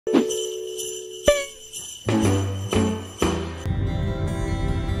Hey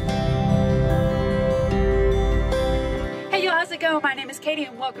y'all, how's it going? My name is Katie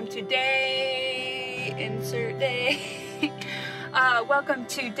and welcome to insert day. Welcome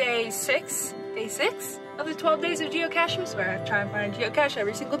to day 6 of the 12 days of Geocachemas, where I try and find a geocache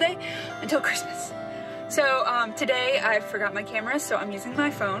every single day until Christmas. So today I forgot my camera, so I'm using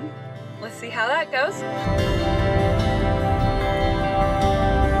my phone. Let's see how that goes.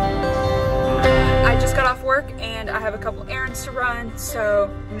 I just got off work and I have a couple errands to run,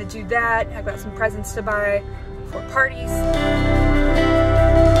 so I'm gonna do that. I've got some presents to buy for parties.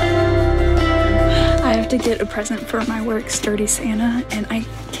 I have to get a present for my work, Sturdy Santa, and I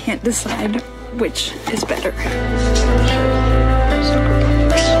can't decide which is better.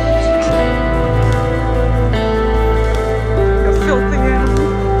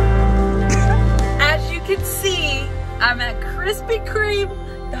 As you can see, I'm at Krispy Kreme.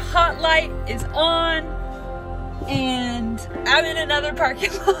 The hot light is on, and I'm in another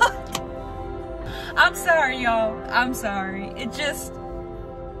parking lot. I'm sorry, y'all. I'm sorry. It is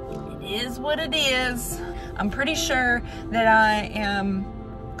what it is. I'm pretty sure that I am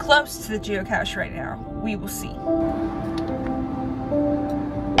close to the geocache right now. We will see.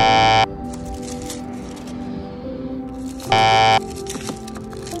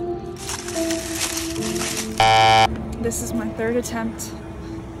 This is my third attempt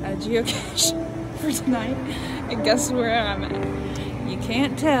at geocache for tonight, and guess where I'm at? You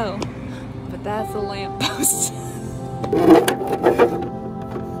can't tell, but that's a lamppost.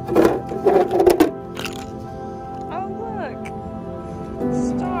 Oh look,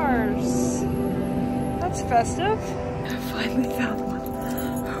 stars. That's festive. I finally found one.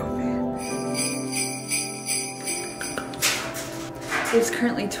 Oh man. It's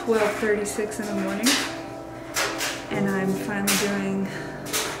currently 12:36 in the morning, and I'm finally doing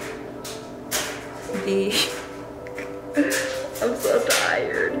I'm so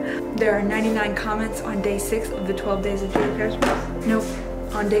tired. There are 99 comments on day 6 of the 12 days of Geocachemas. Nope,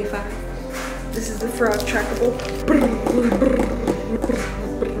 on day 5. This is the frog trackable.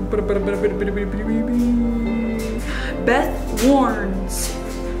 Beth warns.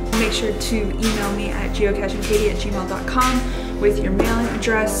 Make sure to email me at geocachingkaity@gmail.com with your mailing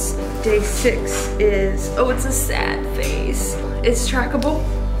address. Day 6 is, oh, it's a sad face. It's trackable,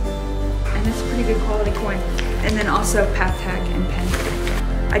 and it's a pretty good quality coin. And then also path tag and pen.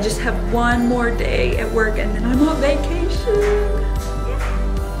 I just have one more day at work and then I'm on vacation. Yeah.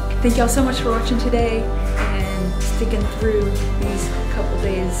 Thank y'all so much for watching today and sticking through these couple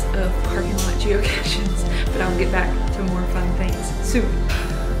days of parking lot geocaches. But I'll get back to more fun things soon.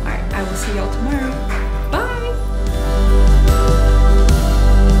 Alright, I will see y'all tomorrow.